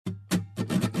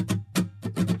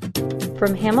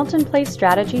From Hamilton Place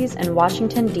Strategies in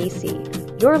Washington, D.C.,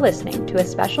 you're listening to a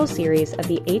special series of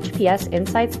the HPS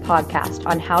Insights podcast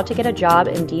on how to get a job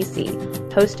in D.C.,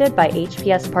 hosted by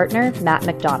HPS partner Matt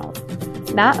McDonald.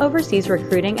 Matt oversees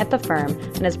recruiting at the firm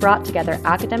and has brought together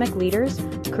academic leaders,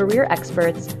 career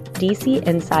experts, DC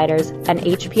insiders, and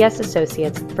HPS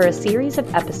associates for a series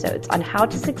of episodes on how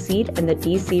to succeed in the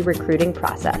DC recruiting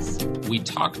process. We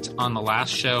talked on the last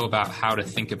show about how to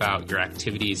think about your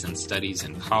activities and studies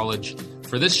in college.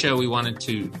 For this show, we wanted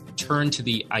to turn to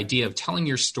the idea of telling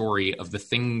your story of the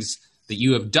things that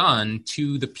you have done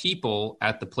to the people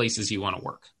at the places you want to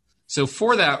work. So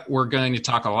for that, we're going to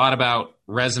talk a lot about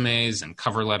resumes and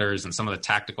cover letters and some of the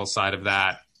tactical side of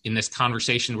that. In this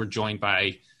conversation, we're joined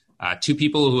by two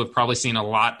people who have probably seen a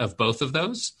lot of both of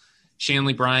those.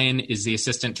 Shanley Bryan is the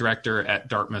Assistant Director at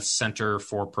Dartmouth Center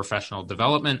for Professional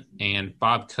Development, and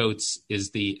Bob Coates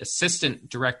is the Assistant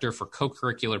Director for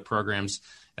Co-Curricular Programs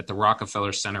at the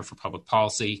Rockefeller Center for Public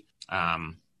Policy.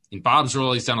 In Bob's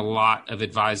role, he's done a lot of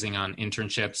advising on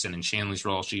internships, and in Shanley's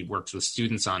role, she works with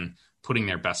students on putting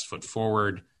their best foot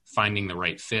forward, finding the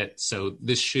right fit. So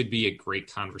this should be a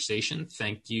great conversation.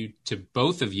 Thank you to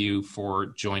both of you for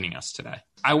joining us today.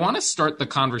 I want to start the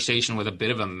conversation with a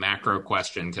bit of a macro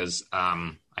question because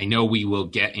I know we will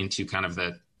get into kind of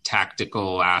the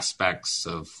tactical aspects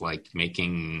of like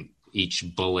making each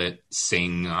bullet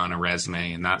sing on a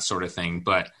resume and that sort of thing.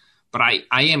 But I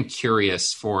am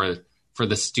curious for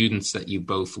the students that you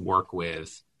both work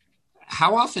with,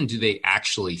 how often do they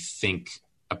actually think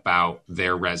about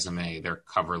their resume, their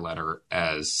cover letter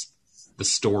as the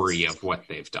story of what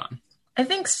they've done? I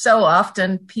think so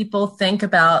often people think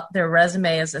about their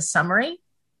resume as a summary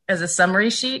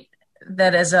sheet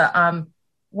that is a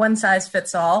one size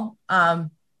fits all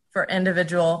for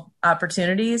individual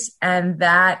opportunities. And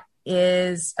that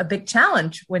is a big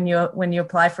challenge when you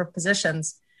apply for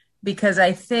positions, because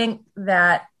I think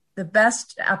that the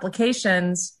best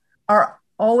applications are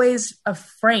always a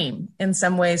frame in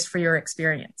some ways for your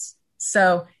experience.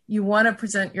 So you want to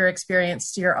present your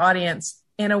experience to your audience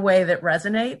in a way that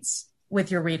resonates with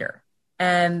your reader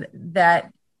and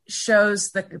that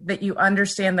shows that you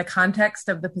understand the context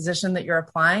of the position that you're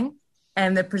applying,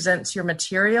 and that presents your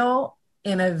material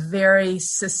in a very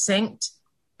succinct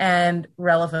and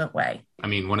relevant way. I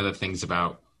mean, one of the things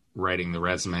about writing the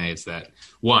resume is that,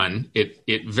 one,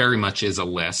 it very much is a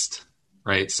list,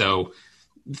 right? So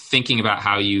thinking about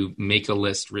how you make a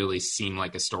list really seem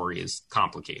like a story is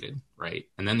complicated, right?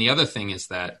 And then the other thing is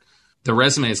that the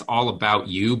resume is all about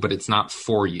you, but it's not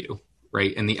for you,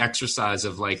 right? And the exercise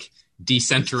of like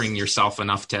decentering yourself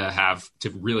enough to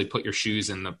really put your shoes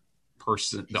in the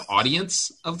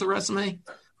audience of the resume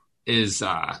is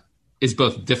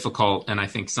both difficult and I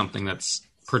think something that's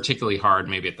particularly hard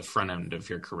maybe at the front end of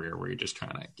your career where you're just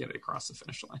trying to get it across the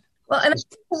finish line. Well, and I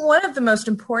think one of the most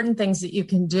important things that you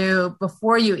can do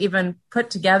before you even put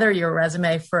together your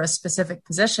resume for a specific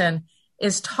position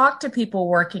is talk to people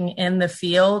working in the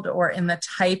field or in the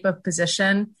type of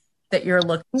position that you're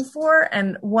looking for.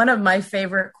 And one of my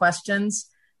favorite questions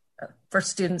for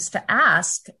students to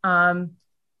ask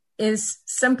is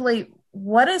simply,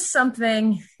 what is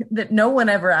something that no one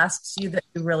ever asks you that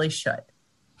you really should?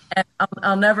 And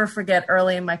I'll never forget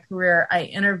early in my career, I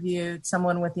interviewed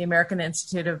someone with the American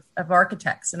Institute of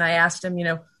Architects. And I asked him,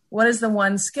 what is the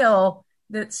one skill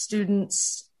that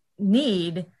students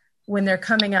need when they're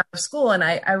coming out of school? And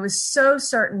I was so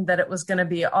certain that it was going to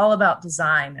be all about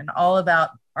design and all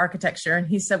about architecture. And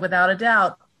he said, without a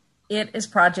doubt, it is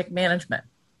project management.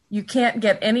 You can't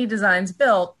get any designs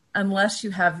built unless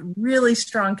you have really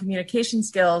strong communication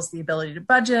skills, the ability to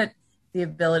budget, the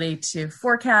ability to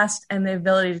forecast, and the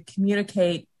ability to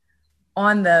communicate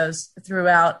on those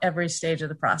throughout every stage of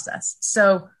the process.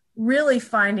 So really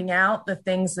finding out the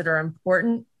things that are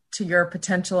important to your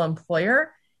potential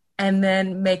employer and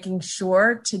then making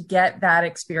sure to get that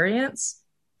experience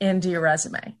into your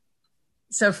resume.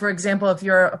 So for example, if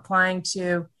you're applying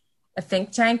to a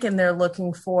think tank and they're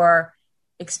looking for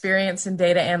experience in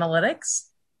data analytics,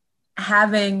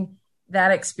 having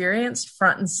that experience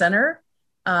front and center,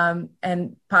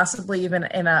 and possibly even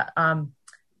in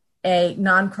a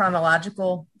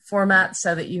non-chronological format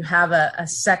so that you have the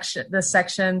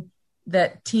section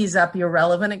that tees up your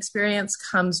relevant experience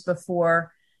comes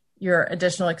before your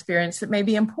additional experience that may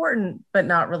be important but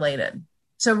not related.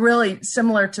 So really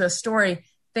similar to a story,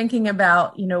 thinking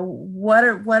about, what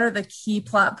are the key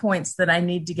plot points that I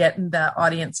need to get in the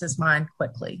audience's mind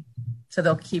quickly so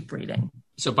they'll keep reading.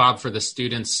 So Bob, for the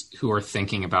students who are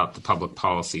thinking about the public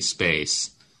policy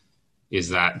space, is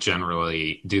that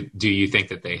generally, do you think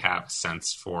that they have a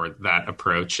sense for that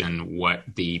approach and what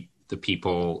the the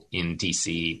people in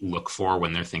DC look for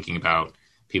when they're thinking about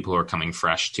people who are coming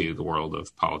fresh to the world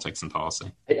of politics and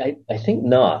policy? I think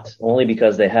not, only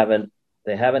because they haven't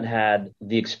had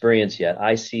the experience yet.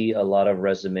 I see a lot of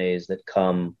resumes that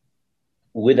come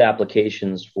with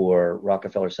applications for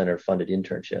Rockefeller Center funded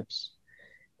internships.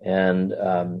 And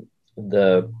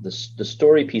the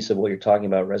story piece of what you're talking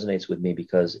about resonates with me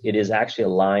because it is actually a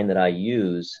line that I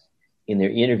use in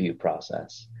their interview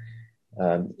process.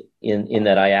 In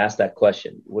that I ask that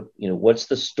question, what's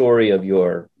the story of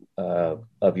your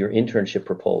internship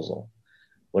proposal?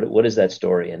 What is that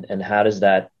story, and how does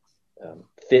that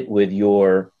fit with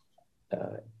your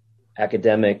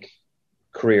academic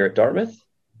career at Dartmouth,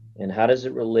 and how does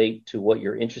it relate to what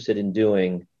you're interested in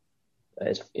doing,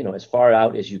 as far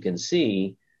out as you can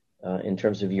see in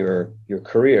terms of your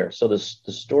career? So the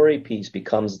story piece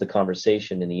becomes the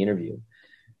conversation in the interview.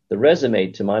 The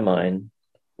resume, to my mind,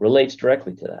 relates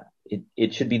directly to that.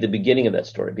 It should be the beginning of that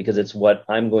story because it's what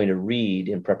I'm going to read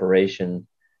in preparation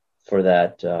for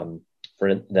that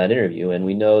interview. And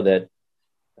we know that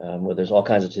there's all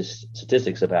kinds of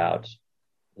statistics about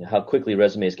how quickly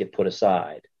resumes get put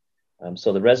aside.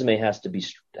 So the resume has to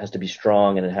be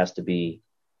strong, and it has to be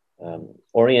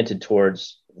oriented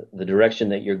towards the direction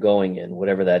that you're going in,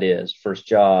 whatever that is: first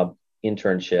job,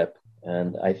 internship.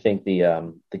 And I think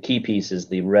the key piece is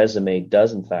the resume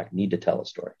does in fact need to tell a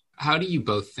story. How do you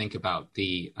both think about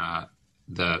the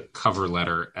cover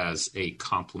letter as a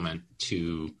complement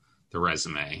to the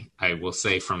resume? I will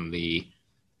say from the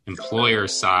employer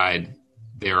side,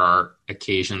 there are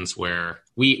occasions where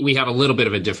we have a little bit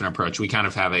of a different approach. We kind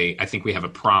of have I think we have a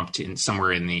prompt in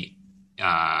somewhere in the,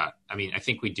 I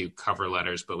think we do cover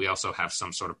letters, but we also have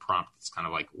some sort of prompt that's kind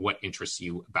of like, what interests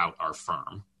you about our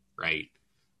firm, right?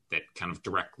 That kind of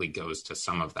directly goes to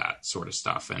some of that sort of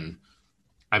stuff. And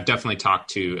I've definitely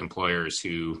talked to employers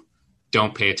who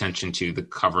don't pay attention to the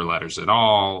cover letters at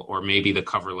all, or maybe the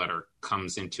cover letter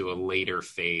comes into a later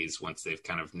phase once they've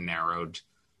kind of narrowed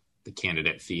the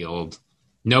candidate field.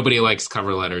 Nobody likes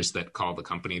cover letters that call the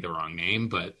company the wrong name,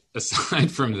 but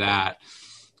aside from that,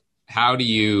 how do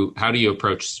you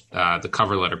approach the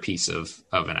cover letter piece of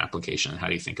an application? How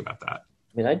do you think about that?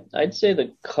 I mean, I'd say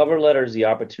the cover letter is the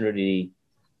opportunity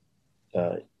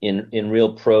in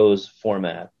real prose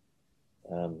format,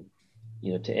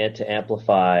 to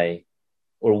amplify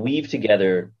or weave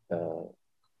together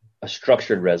a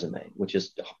structured resume, which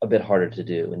is a bit harder to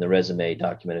do in the resume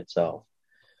document itself.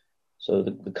 So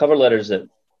the cover letters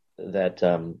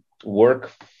that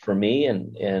work for me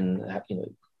and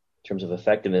in terms of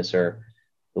effectiveness are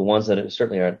the ones that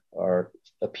certainly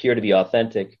appear to be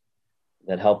authentic,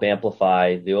 that help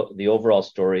amplify the overall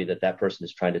story that person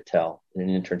is trying to tell in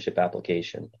an internship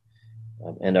application,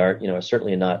 and are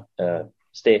certainly not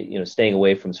staying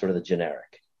away from sort of the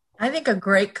generic. I think a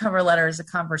great cover letter is a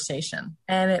conversation,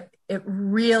 and it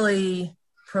really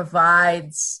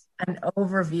provides an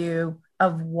overview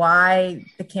of why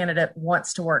the candidate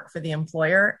wants to work for the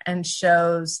employer, and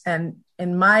shows, and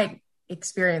in my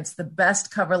experience, the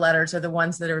best cover letters are the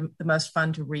ones that are the most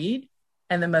fun to read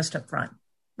and the most upfront.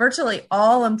 Virtually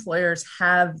all employers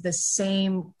have the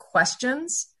same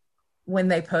questions when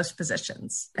they post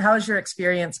positions. How has your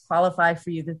experience qualify for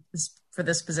you for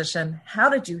this position? How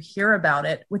did you hear about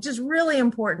it? Which is really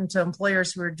important to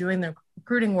employers who are doing their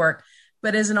recruiting work,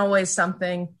 but isn't always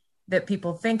something that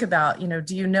people think about.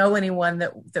 Do you know anyone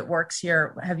that works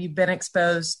here? Have you been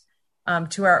exposed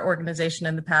to our organization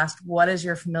in the past? What is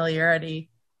your familiarity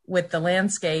with the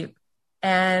landscape?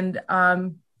 And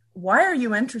why are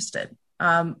you interested?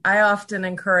 I often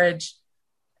encourage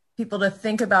people to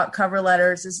think about cover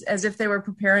letters as if they were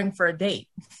preparing for a date.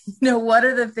 What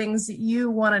are the things that you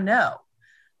want to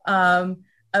know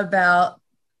about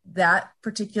that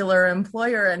particular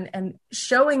employer, and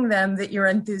showing them that you're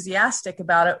enthusiastic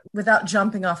about it without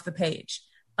jumping off the page.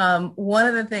 One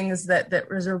of the things that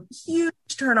was a huge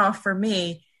turnoff for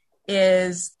me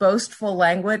is boastful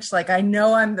language. Like, I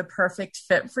know I'm the perfect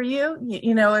fit for you.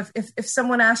 If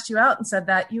someone asked you out and said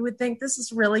that, you would think this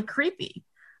is really creepy.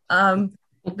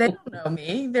 They don't know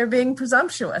me. They're being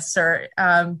presumptuous, or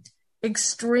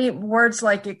extreme words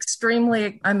like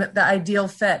extremely, I'm the ideal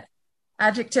fit.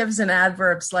 Adjectives and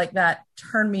adverbs like that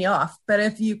turn me off. But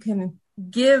if you can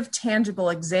give tangible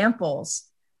examples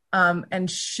and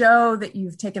show that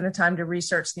you've taken the time to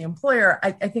research the employer,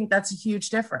 I think that's a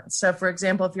huge difference. So, for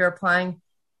example, if you're applying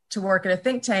to work at a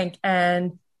think tank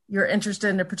and you're interested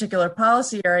in a particular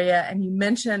policy area, and you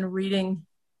mention reading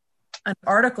an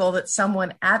article that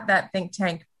someone at that think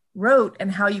tank wrote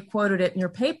and how you quoted it in your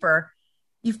paper,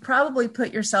 you've probably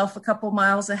put yourself a couple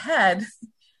miles ahead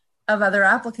of other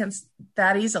applicants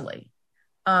that easily.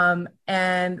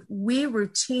 And we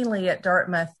routinely at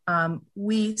Dartmouth,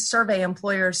 we survey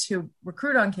employers who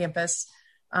recruit on campus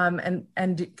and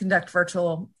conduct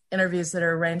virtual interviews that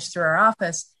are arranged through our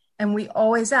office. And we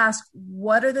always ask,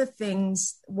 what are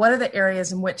the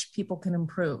areas in which people can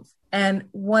improve? And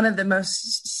one of the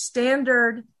most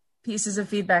standard pieces of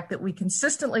feedback that we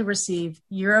consistently receive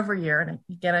year over year, and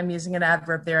again, I'm using an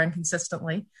adverb there, and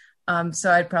consistently,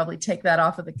 so I'd probably take that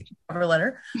off of the cover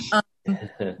letter.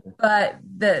 But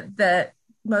the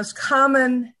most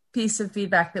common piece of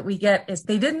feedback that we get is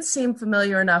they didn't seem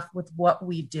familiar enough with what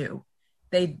we do.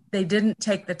 They didn't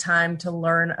take the time to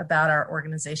learn about our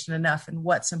organization enough and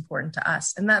what's important to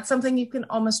us. And that's something you can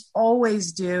almost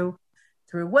always do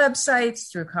through websites,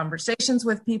 through conversations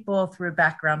with people, through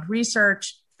background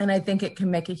research. And I think it can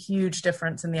make a huge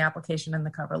difference in the application and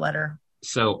the cover letter.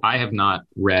 So I have not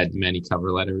read many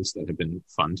cover letters that have been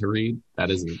fun to read.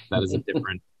 That is a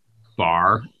different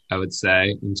bar, I would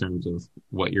say, in terms of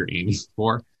what you're aiming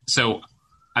for. So,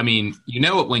 I mean, you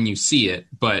know it when you see it,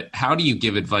 but how do you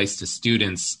give advice to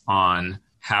students on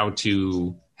how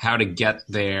to get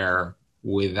there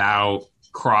without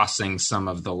crossing some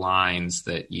of the lines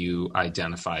that you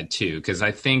identified too? Because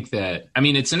I think that, I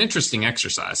mean, it's an interesting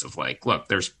exercise of like, look,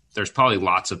 there's probably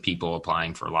lots of people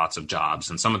applying for lots of jobs,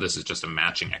 and some of this is just a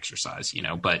matching exercise, you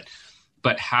know, but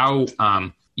how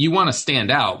you want to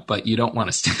stand out, but you don't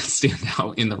want to stand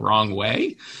out in the wrong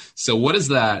way. So what is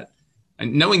that?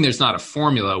 And knowing there's not a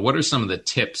formula, what are some of the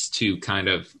tips to kind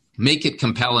of make it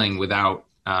compelling without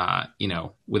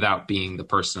being the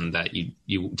person that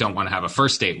you don't want to have a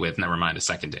first date with, never mind a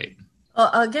second date?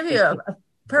 Well, I'll give you a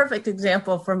perfect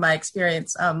example from my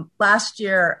experience. Last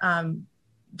year,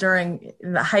 during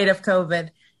the height of COVID,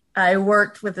 I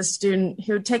worked with a student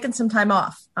who had taken some time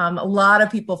off. A lot of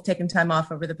people have taken time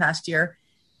off over the past year.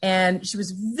 And she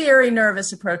was very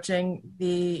nervous approaching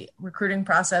the recruiting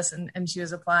process, and she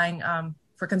was applying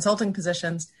for consulting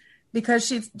positions because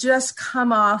she'd just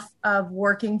come off of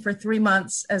working for 3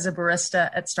 months as a barista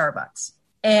at Starbucks.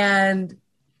 And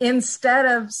instead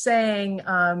of saying,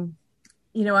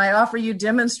 I offer you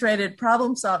demonstrated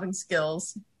problem-solving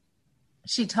skills,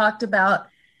 she talked about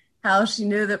how she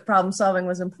knew that problem-solving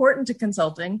was important to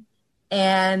consulting,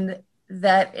 and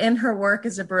that in her work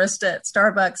as a barista at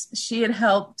Starbucks, she had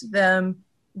helped them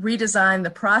redesign the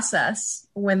process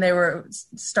when they were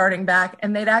starting back,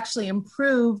 and they'd actually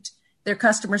improved their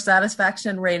customer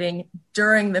satisfaction rating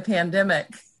during the pandemic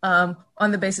on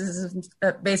the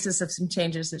basis of some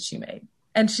changes that she made.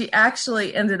 And she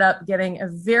actually ended up getting a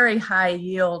very high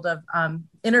yield of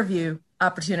interview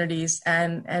opportunities,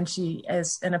 and she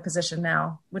is in a position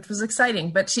now, which was exciting.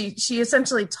 But she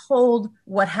essentially told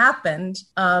what happened,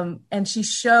 and she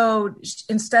showed,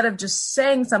 instead of just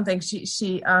saying something,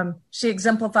 she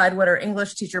exemplified what her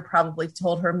English teacher probably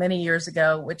told her many years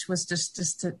ago, which was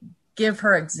just to give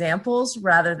her examples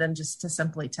rather than just to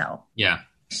simply tell. Yeah,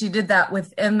 she did that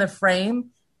within the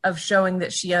frame of showing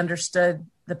that she understood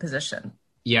the position.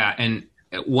 Yeah, and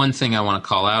one thing I want to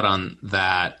call out on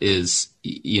that is,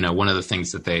 one of the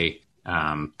things that they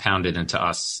pounded into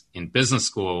us in business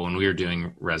school when we were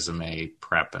doing resume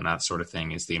prep and that sort of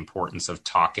thing is the importance of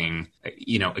talking,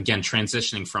 again,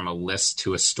 transitioning from a list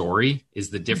to a story is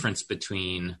the difference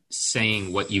between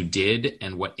saying what you did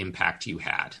and what impact you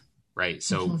had. Right.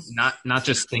 So not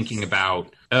just thinking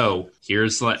about,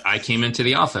 here's I came into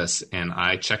the office and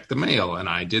I checked the mail and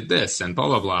I did this and blah,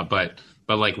 blah, blah. But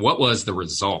like, what was the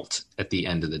result at the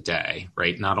end of the day,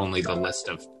 right? Not only the list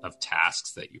of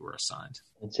tasks that you were assigned.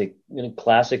 I'd say,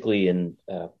 classically in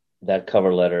that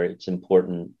cover letter, it's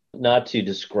important not to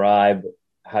describe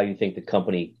how you think the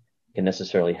company can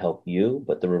necessarily help you,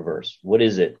 but the reverse. What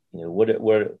is it?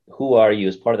 Who are you?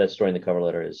 As part of that story in the cover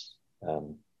letter is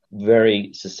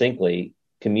very succinctly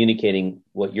communicating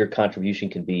what your contribution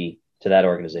can be to that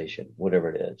organization,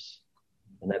 whatever it is.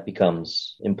 And that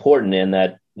becomes important, and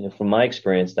that, from my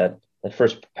experience, that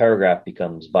first paragraph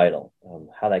becomes vital.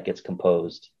 How that gets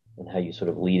composed and how you sort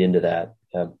of lead into that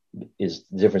is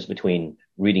the difference between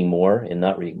reading more and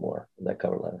not reading more in that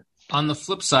cover letter. On the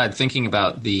flip side, thinking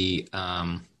about the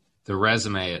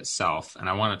resume itself, and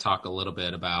I want to talk a little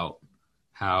bit about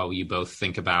how you both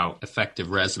think about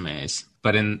effective resumes,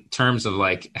 but in terms of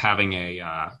like having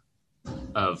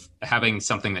having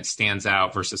something that stands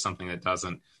out versus something that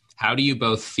doesn't. How do you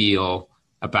both feel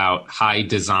about high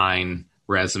design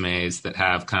resumes that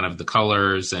have kind of the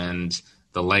colors and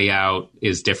the layout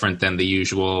is different than the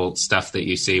usual stuff that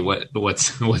you see?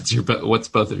 What's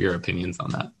both of your opinions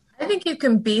on that? I think you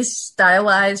can be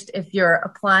stylized if you're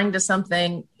applying to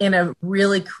something in a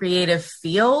really creative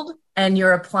field and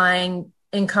you're applying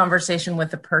in conversation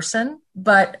with the person.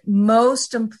 But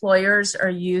most employers are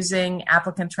using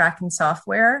applicant tracking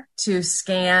software to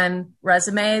scan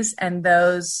resumes, and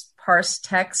those parse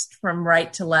text from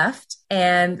right to left.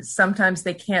 And sometimes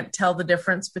they can't tell the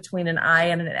difference between an I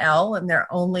and an L, and there are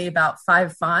only about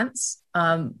 5 fonts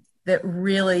that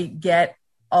really get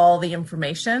all the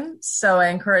information. So I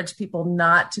encourage people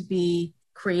not to be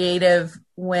creative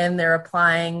when they're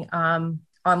applying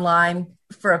online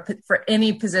for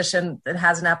any position that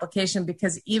has an application,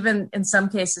 because even in some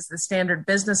cases, the standard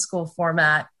business school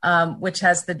format, which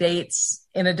has the dates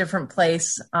in a different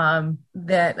place,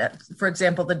 that, for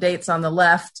example, the dates on the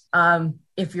left,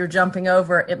 if you're jumping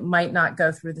over, it might not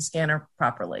go through the scanner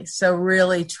properly. So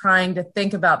really trying to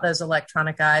think about those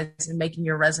electronic eyes and making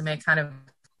your resume kind of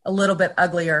a little bit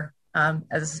uglier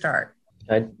as a start.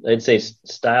 I'd say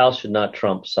style should not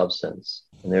trump substance.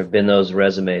 And there have been those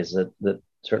resumes that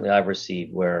certainly I've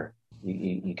received where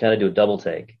you kind of do a double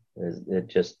take. It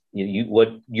just what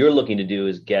you're looking to do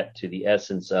is get to the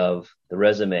essence of the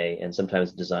resume, and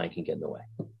sometimes design can get in the way.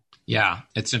 Yeah,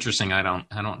 it's interesting. I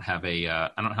don't have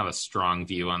a strong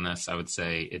view on this. I would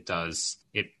say it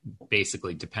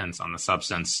basically depends on the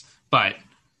substance, but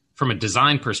from a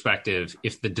design perspective,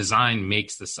 if the design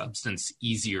makes the substance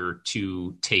easier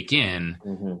to take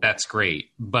in, that's great.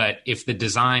 But if the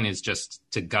design is just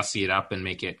to gussy it up and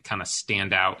make it kind of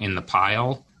stand out in the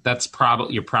pile,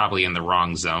 you're probably in the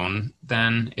wrong zone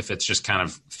then, if it's just kind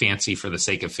of fancy for the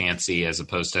sake of fancy as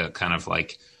opposed to kind of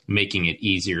like making it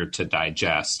easier to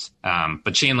digest.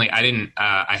 But Shanley,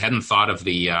 I hadn't thought of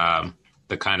the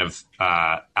kind of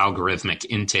algorithmic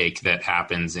intake that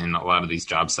happens in a lot of these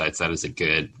job sites. That is a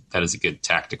good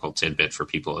tactical tidbit for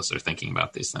people as they're thinking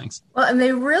about these things. Well, and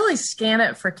they really scan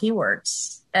it for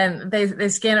keywords, and they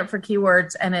scan it for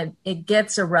keywords, and it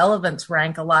gets a relevance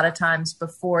rank a lot of times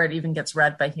before it even gets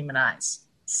read by human eyes.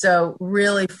 So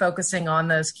really focusing on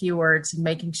those keywords and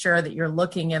making sure that you're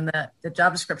looking in the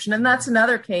job description. And that's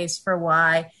another case for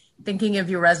why thinking of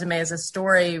your resume as a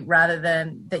story rather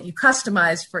than that you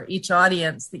customize for each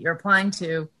audience that you're applying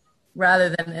to rather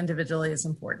than individually is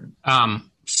important.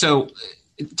 So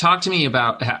talk to me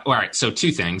about, all right, so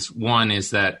 2 things. One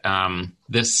is that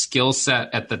this skill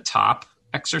set at the top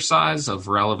exercise of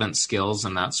relevant skills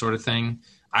and that sort of thing,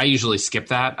 I usually skip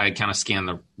that. I kind of scan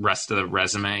the rest of the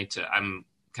resume I'm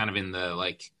kind of in the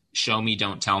like, show me,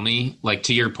 don't tell me. Like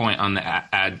to your point on the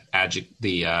adverbs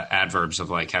of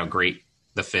like how great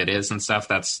the fit is and stuff.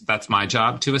 That's my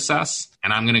job to assess.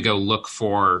 And I'm going to go look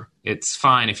for, it's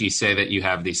fine if you say that you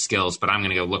have these skills, but I'm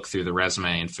going to go look through the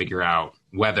resume and figure out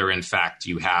whether in fact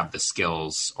you have the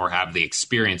skills or have the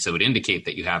experience that would indicate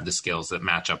that you have the skills that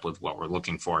match up with what we're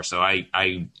looking for. So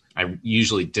I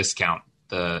usually discount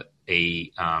the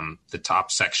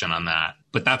top section on that,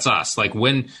 but that's us. Like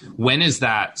when is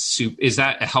that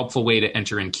a helpful way to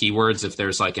enter in keywords if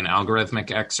there's like an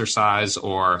algorithmic exercise,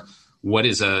 or what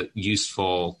is a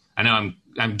useful, I know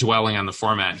I'm dwelling on the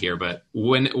format here, but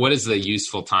what is the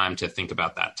useful time to think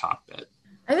about that top bit?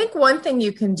 I think one thing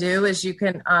you can do is you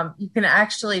can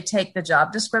actually take the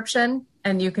job description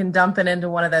and you can dump it into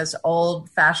one of those old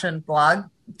fashioned blog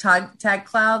tag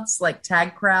clouds, like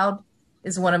Tag Crowd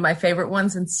is one of my favorite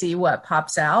ones, and see what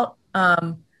pops out.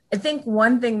 I think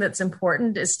one thing that's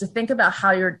important is to think about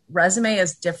how your resume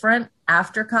is different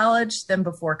after college than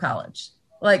before college.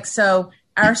 Like, so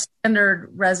our standard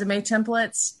resume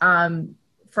templates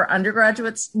for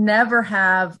undergraduates never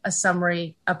have a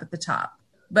summary up at the top.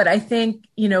 But I think,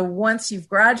 once you've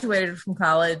graduated from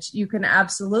college, you can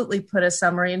absolutely put a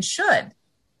summary, and should,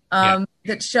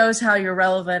 that shows how you're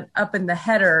relevant up in the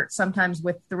header, sometimes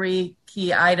with 3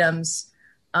 key items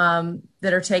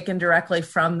that are taken directly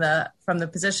from the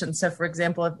position. So, for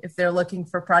example, if they're looking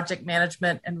for project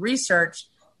management and research,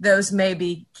 those may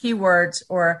be keywords,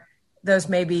 or those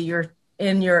may be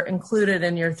included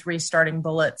in your 3 starting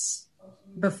bullets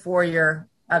before your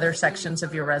other sections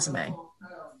of your resume.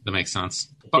 That makes sense.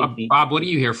 Bob, what do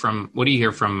you hear from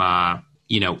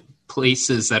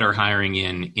places that are hiring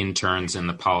in interns in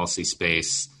the policy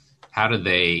space? How do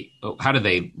they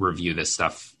review this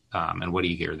stuff, and what do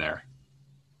you hear there?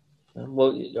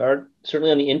 Well,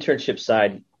 certainly on the internship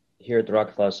side here at the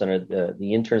Rockefeller Center,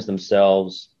 the interns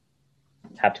themselves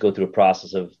have to go through a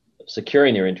process of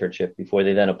securing their internship before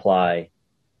they then apply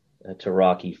to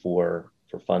Rocky for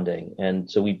funding. And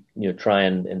so we try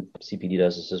and CPD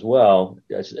does this as well,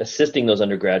 assisting those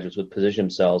undergraduates with position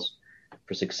themselves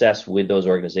for success with those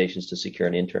organizations to secure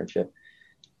an internship.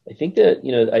 I think that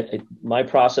my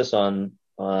process on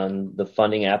the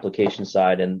funding application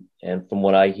side, and from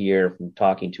what I hear from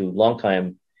talking to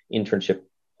longtime internship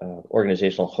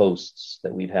organizational hosts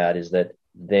that we've had, is that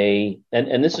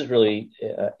and this is really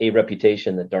a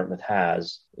reputation that Dartmouth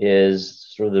has, is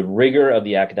sort of the rigor of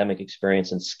the academic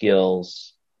experience and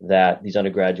skills that these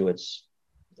undergraduates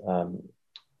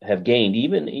have gained,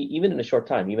 even in a short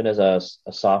time, even as a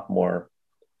sophomore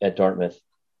at Dartmouth,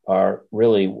 are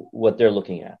really what they're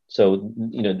looking at. So,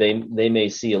 they may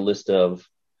see a list of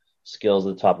skills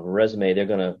at the top of a resume. They're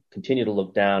going to continue to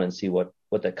look down and see what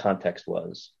that context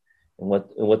was and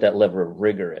what that level of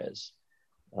rigor is.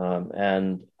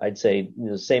 And I'd say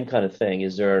the same kind of thing.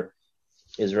 Is there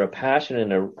a passion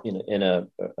in a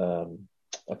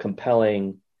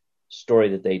compelling story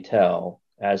that they tell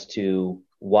as to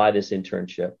why this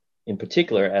internship, in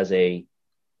particular, as a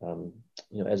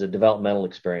developmental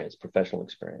experience, professional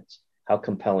experience, how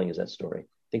compelling is that story?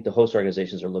 I think the host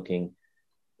organizations are looking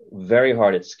very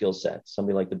hard at skill sets.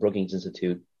 Somebody like the Brookings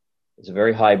Institute is a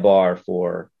very high bar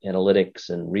for analytics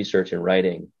and research and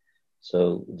writing.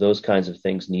 So those kinds of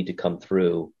things need to come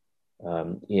through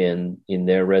in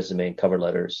their resume and cover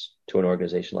letters to an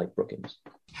organization like Brookings.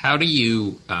 How do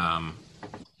you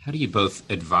both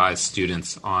advise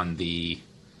students on the,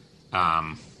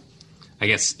 I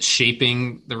guess,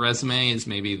 shaping the resume is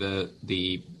maybe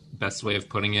the best way of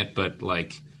putting it, but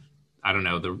I don't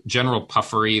know, the general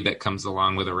puffery that comes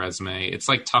along with a resume. It's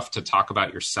tough to talk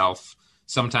about yourself.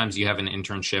 Sometimes you have an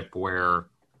internship where,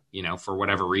 for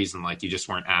whatever reason, you just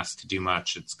weren't asked to do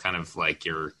much. It's kind of like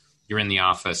you're in the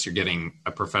office, you're getting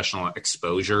a professional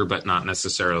exposure, but not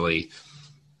necessarily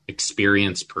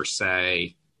experience per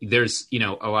se. There's,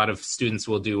 a lot of students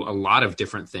will do a lot of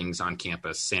different things on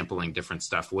campus, sampling different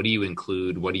stuff. What do you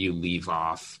include? What do you leave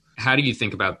off? How do you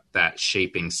think about that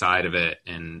shaping side of it?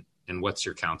 And what's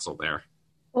your counsel there?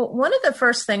 Well, one of the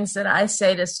first things that I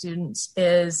say to students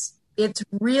is it's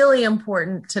really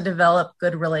important to develop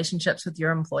good relationships with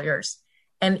your employers.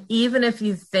 And even if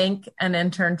you think an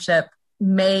internship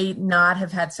may not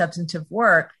have had substantive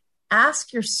work,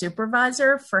 ask your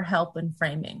supervisor for help in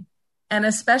framing. And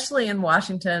especially in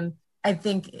Washington, I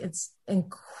think it's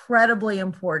incredibly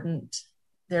important.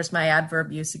 There's my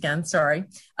adverb use again, sorry.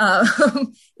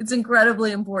 It's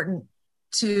incredibly important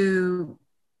to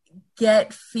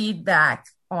get feedback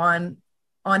on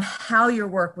how your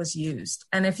work was used.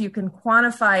 And if you can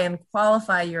quantify and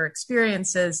qualify your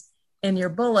experiences in your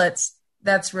bullets,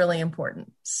 that's really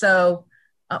important. So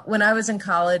when I was in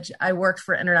college, I worked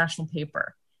for International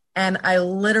Paper, and I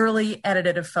literally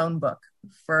edited a phone book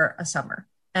for a summer.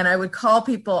 And I would call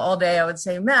people all day. I would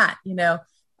say, Matt,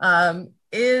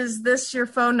 is this your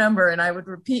phone number? And I would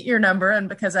repeat your number. And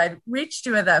because I reached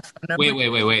you at that phone number.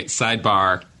 Wait.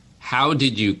 Sidebar. How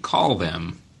did you call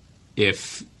them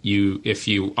if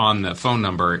you on the phone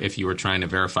number, if you were trying to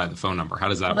verify the phone number? How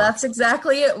does that work? That's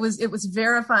exactly it. It was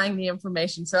verifying the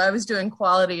information. So I was doing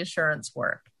quality assurance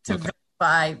work to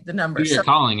verify the number. So you're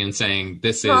calling and saying,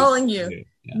 calling you.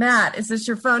 Yes. Matt, is this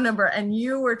your phone number? And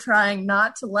you were trying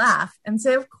not to laugh and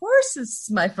say, of course, this is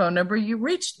my phone number. You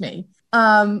reached me.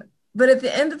 But at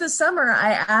the end of the summer,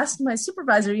 I asked my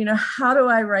supervisor, how do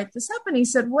I write this up? And he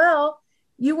said, well,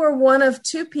 you were one of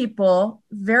two people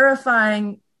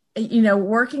verifying,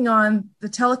 working on the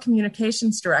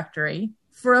telecommunications directory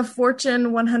for a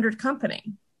Fortune 100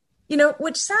 company,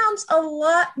 which sounds a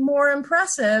lot more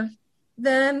impressive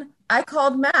than I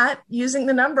called Matt using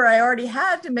the number I already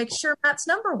had to make sure Matt's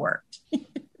number worked.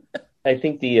 I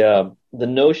think the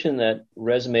notion that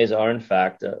resumes are in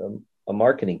fact a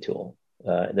marketing tool.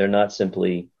 They're not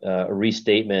simply a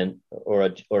restatement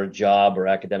or a job or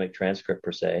academic transcript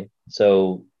per se.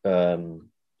 So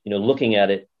looking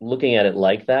at it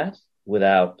like that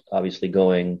without obviously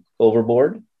going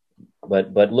overboard,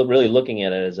 but really looking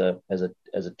at it as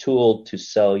a tool to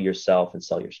sell yourself and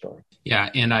sell your story.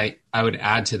 Yeah, and I would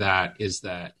add to that is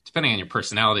that depending on your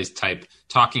personality type,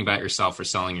 talking about yourself or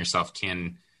selling yourself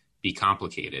can be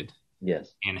complicated.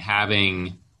 Yes, and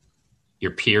having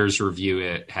your peers review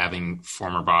it, having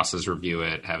former bosses review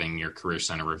it, having your career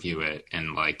center review it,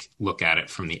 and look at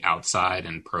it from the outside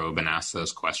and probe and ask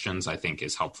those questions, I think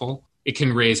is helpful. It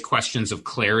can raise questions of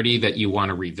clarity that you want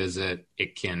to revisit.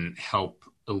 It can help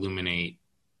illuminate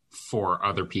for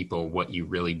other people what you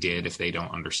really did if they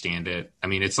don't understand it. I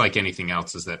mean, it's like anything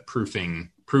else, is that proofing,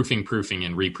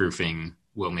 and reproofing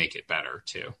will make it better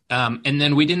too. And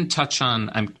then we didn't touch on,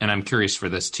 and I'm curious for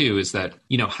this too, is that,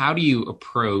 how do you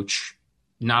approach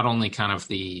not only kind of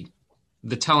the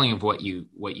telling of what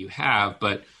you have,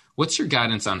 but what's your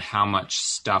guidance on how much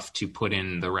stuff to put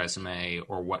in the resume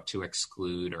or what to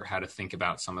exclude or how to think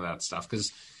about some of that stuff?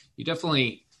 Because you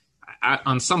definitely,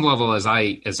 on some level, as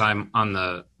I'm on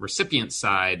the recipient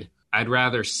side, I'd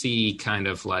rather see kind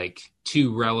of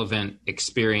 2 relevant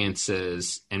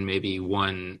experiences and maybe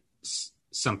one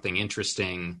something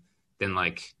interesting than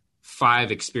like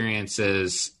 5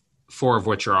 experiences, 4 of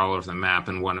which are all over the map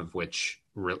and 1 of which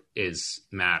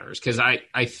matters. Because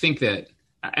I think that,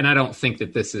 and I don't think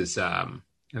that this is, I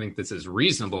think this is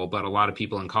reasonable, but a lot of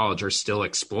people in college are still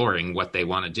exploring what they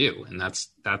want to do. And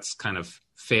that's kind of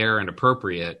fair and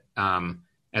appropriate.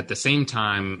 At the same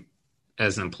time,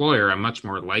 as an employer, I'm much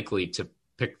more likely to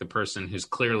pick the person who's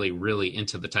clearly really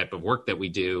into the type of work that we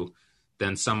do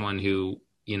than someone who,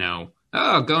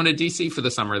 going to DC for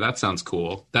the summer, that sounds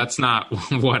cool. That's not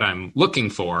what I'm looking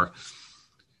for.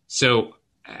 So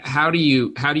how do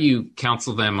you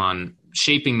counsel them on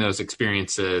shaping those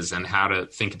experiences and how to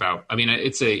think about, I mean,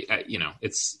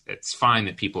 it's fine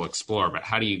that people explore, but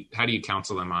how do you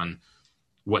counsel them on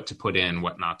what to put in,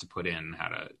 what not to put in, how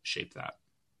to shape that?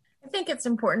 I think it's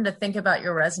important to think about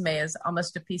your resume as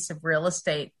almost a piece of real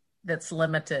estate that's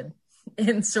limited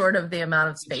in sort of the amount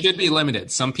of space. It should be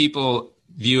limited. Some people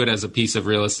view it as a piece of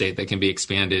real estate that can be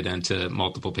expanded into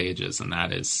multiple pages, and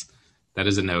that is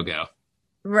a no-go.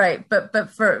 Right.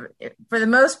 But for the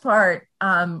most part,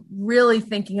 really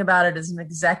thinking about it as an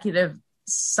executive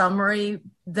summary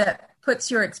that puts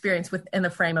your experience within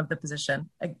the frame of the position.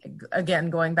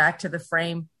 Again, going back to the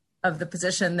frame of the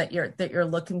position that you're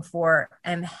looking for.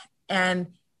 And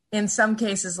in some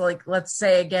cases, like, let's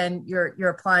say, again, you're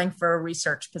applying for a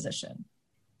research position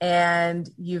and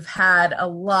you've had a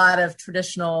lot of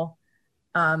traditional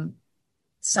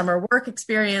summer work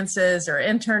experiences or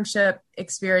internship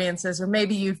experiences, or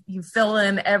maybe you fill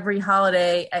in every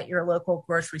holiday at your local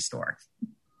grocery store.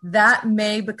 That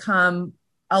may become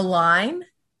a line,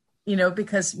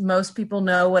 because most people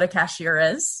know what a cashier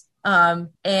is.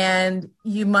 And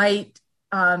you might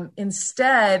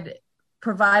instead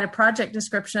provide a project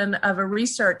description of a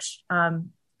research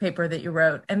paper that you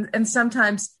wrote. And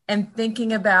sometimes, and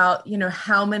thinking about,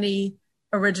 how many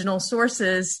original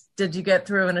sources did you get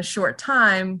through in a short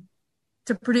time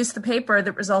to produce the paper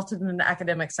that resulted in an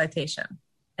academic citation,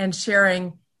 and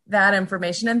sharing that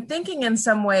information and thinking in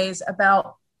some ways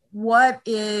about what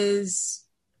is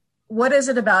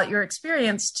it about your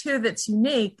experience too that's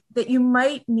unique that you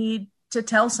might need to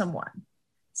tell someone.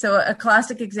 So a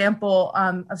classic example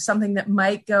of something that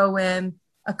might go in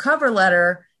a cover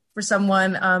letter for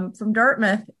someone from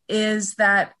Dartmouth is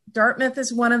that Dartmouth is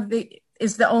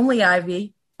the only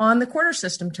Ivy on the quarter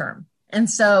system term. And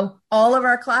so all of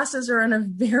our classes are in a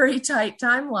very tight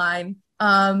timeline.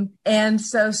 And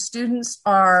so students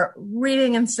are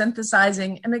reading and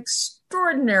synthesizing an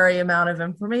extraordinary amount of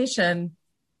information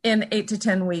in 8 to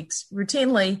 10 weeks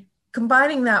routinely,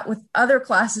 combining that with other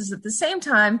classes at the same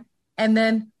time, and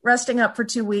then resting up for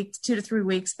 2 to 3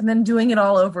 weeks, and then doing it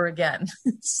all over again.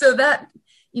 So that,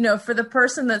 for the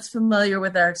person that's familiar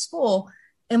with our school,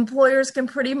 employers can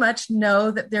pretty much know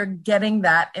that they're getting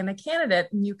that in a candidate,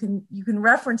 and you can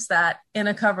reference that in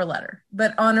a cover letter.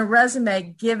 But on a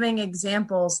resume, giving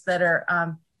examples that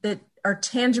are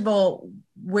tangible,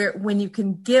 when you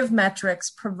can give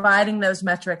metrics, providing those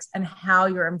metrics and how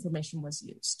your information was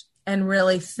used, and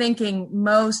really thinking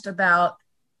most about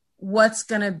what's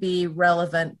going to be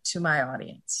relevant to my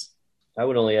audience. I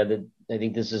would only add that I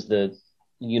think this is the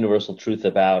universal truth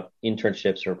about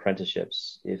internships or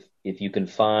apprenticeships. If you can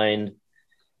find,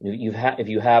 if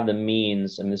you have the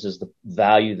means, and this is the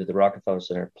value that the Rockefeller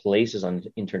Center places on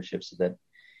internships, that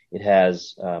it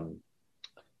has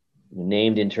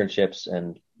named internships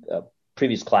and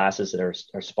previous classes that are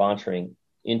sponsoring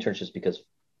internships because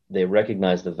they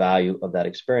recognize the value of that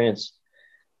experience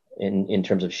in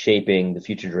terms of shaping the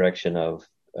future direction of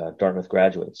Dartmouth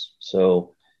graduates.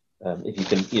 So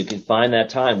if you can find that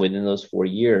time within those 4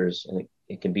 years, and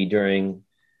it can be during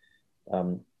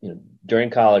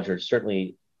college, or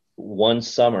certainly one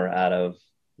summer out of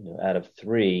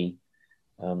 3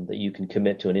 that you can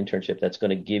commit to an internship that's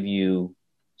going to give you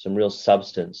some real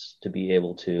substance to be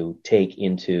able to take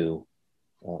into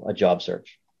a job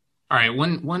search. All right.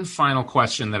 One final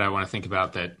question that I want to think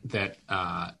about that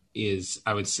is,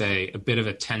 I would say, a bit of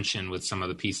a tension with some of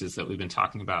the pieces that we've been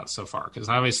talking about so far. Because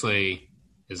obviously,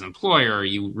 as an employer,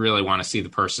 you really want to see the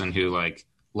person who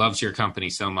loves your company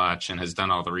so much and has done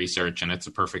all the research and it's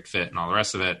a perfect fit and all the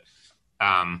rest of it.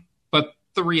 But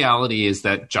the reality is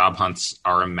that job hunts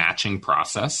are a matching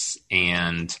process,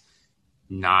 and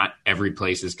not every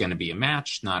place is going to be a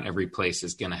match. Not every place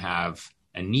is going to have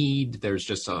a need. There's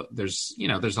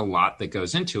a lot that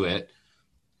goes into it.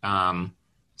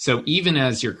 So even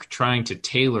as you're trying to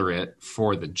tailor it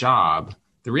for the job,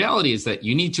 the reality is that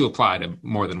you need to apply to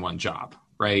more than one job,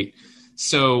 right?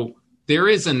 So there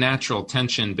is a natural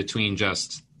tension between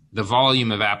just the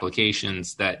volume of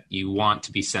applications that you want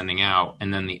to be sending out,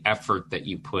 and then the effort that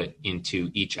you put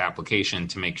into each application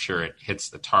to make sure it hits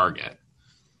the target.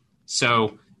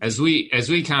 So as we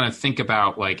kind of think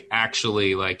about like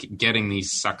actually like getting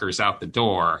these suckers out the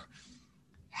door,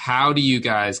 how do you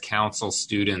guys counsel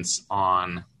students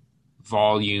on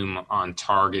volume, on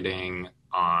targeting,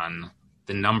 on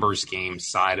the numbers game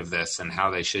side of this, and how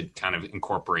they should kind of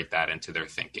incorporate that into their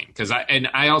thinking? Because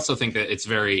I also think that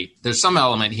there's some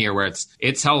element here where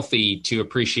it's healthy to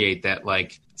appreciate that,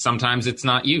 like, sometimes it's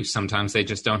not you, sometimes they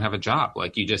just don't have a job.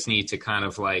 Like, you just need to kind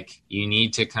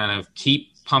of keep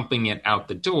pumping it out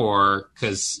the door,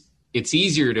 because it's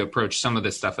easier to approach some of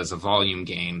this stuff as a volume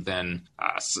game than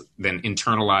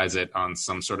internalize it on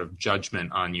some sort of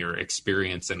judgment on your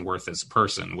experience and worth as a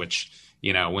person, which,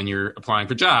 you know, when you're applying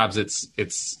for jobs,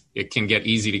 it can get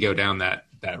easy to go down that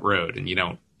road, and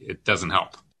it doesn't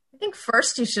help. I think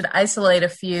first you should isolate a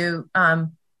few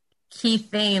key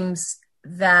themes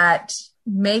that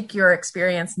make your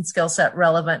experience and skill set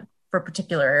relevant for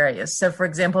particular areas. So for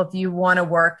example, if you want to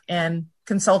work in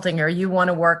consulting, or you want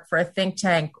to work for a think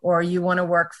tank, or you want to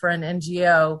work for an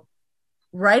NGO,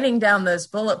 writing down those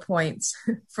bullet points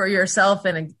for yourself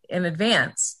in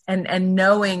advance and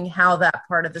knowing how that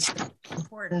part of this is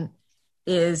important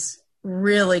is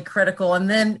really critical. And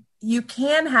then you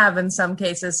can have, in some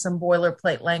cases, some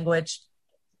boilerplate language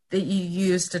that you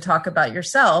use to talk about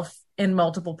yourself in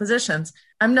multiple positions.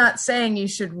 I'm not saying you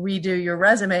should redo your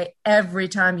resume every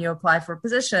time you apply for a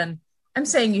position. I'm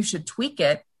saying you should tweak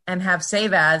it and have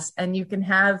save as, and you can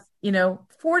have,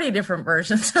 40 different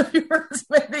versions of your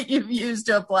resume that you've used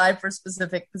to apply for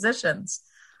specific positions.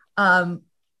 I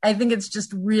think it's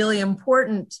just really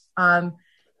important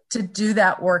to do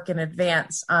that work in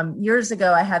advance. Years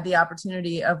ago, I had the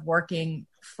opportunity of working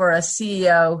for a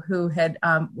CEO who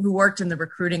worked in the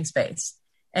recruiting space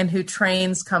and who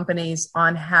trains companies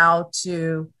on how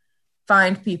to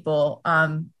find people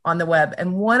on the web.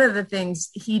 And one of the things,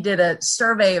 he did a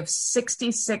survey of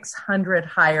 6,600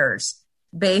 hires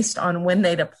based on when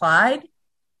they'd applied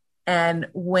and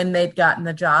when they'd gotten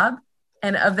the job.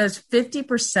 And of those,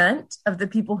 50% of the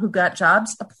people who got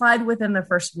jobs applied within the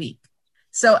first week.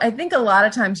 So I think a lot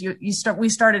of times we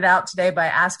started out today by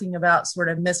asking about sort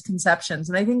of misconceptions.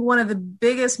 And I think one of the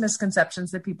biggest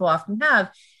misconceptions that people often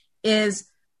have is,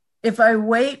 if I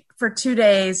wait for 2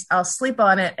 days, I'll sleep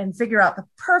on it and figure out the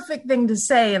perfect thing to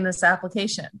say in this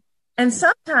application. And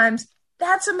sometimes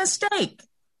that's a mistake,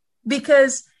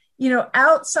 because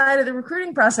outside of the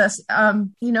recruiting process,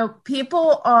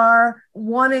 people are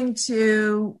wanting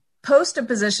to post a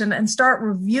position and start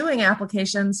reviewing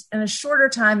applications in a shorter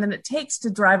time than it takes to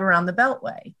drive around the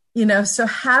Beltway. So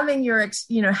having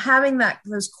having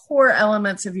those core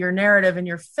elements of your narrative and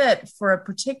your fit for a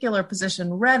particular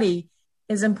position ready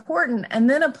is important. And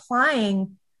then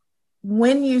applying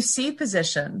when you see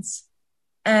positions.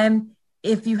 And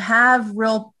if you have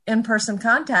real in-person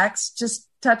contacts, just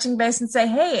touching base and say,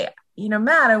 hey,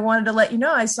 Matt, I wanted to let you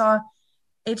know, I saw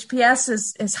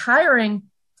HPS is hiring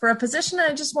for a position.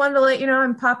 I just wanted to let you know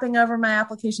I'm popping over my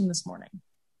application this morning.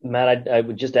 Matt, I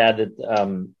would just add that,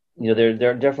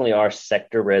 there definitely are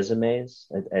sector resumes,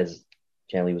 as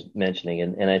Chanley was mentioning.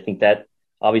 And I think that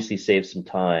obviously saves some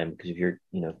time, because if you're,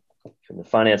 from the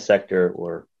finance sector,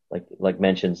 or like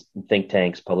mentioned, think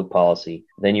tanks, public policy,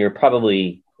 then you're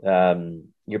probably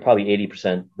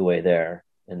 80% the way there.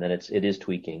 And then it is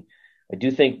tweaking. I do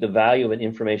think the value of an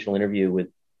informational interview with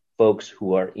folks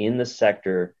who are in the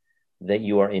sector that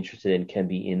you are interested in can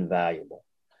be invaluable.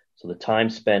 So the time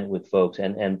spent with folks,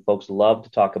 and folks love to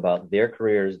talk about their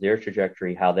careers, their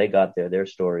trajectory, how they got there, their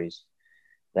stories.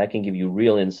 That can give you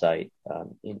real insight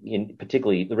in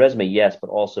particularly the resume, yes, but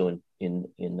also in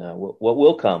what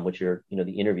will come, which are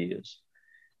the interviews.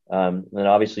 And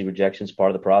obviously rejection is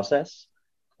part of the process.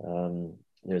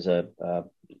 There's a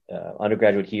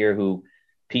undergraduate here who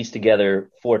pieced together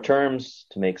 4 terms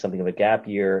to make something of a gap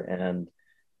year, and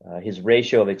his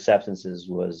ratio of acceptances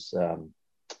was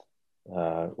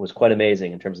quite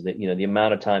amazing in terms of the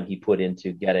amount of time he put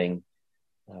into getting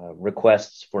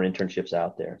requests for internships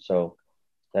out there. So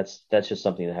that's just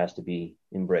something that has to be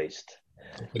embraced.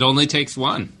 It only takes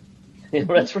one.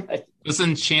 That's right.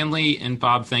 Listen, Chanley and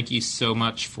Bob, thank you so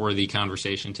much for the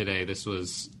conversation today. This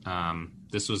was a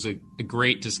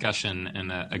great discussion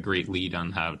and a great lead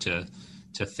on how to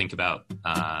think about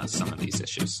some of these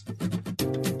issues.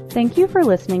 Thank you for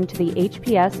listening to the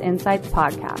HPS Insights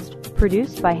podcast,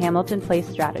 produced by Hamilton Place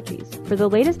Strategies. For the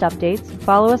latest updates,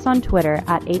 follow us on Twitter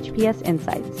at HPS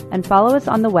Insights and follow us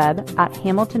on the web at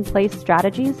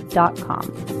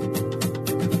hamiltonplacestrategies.com.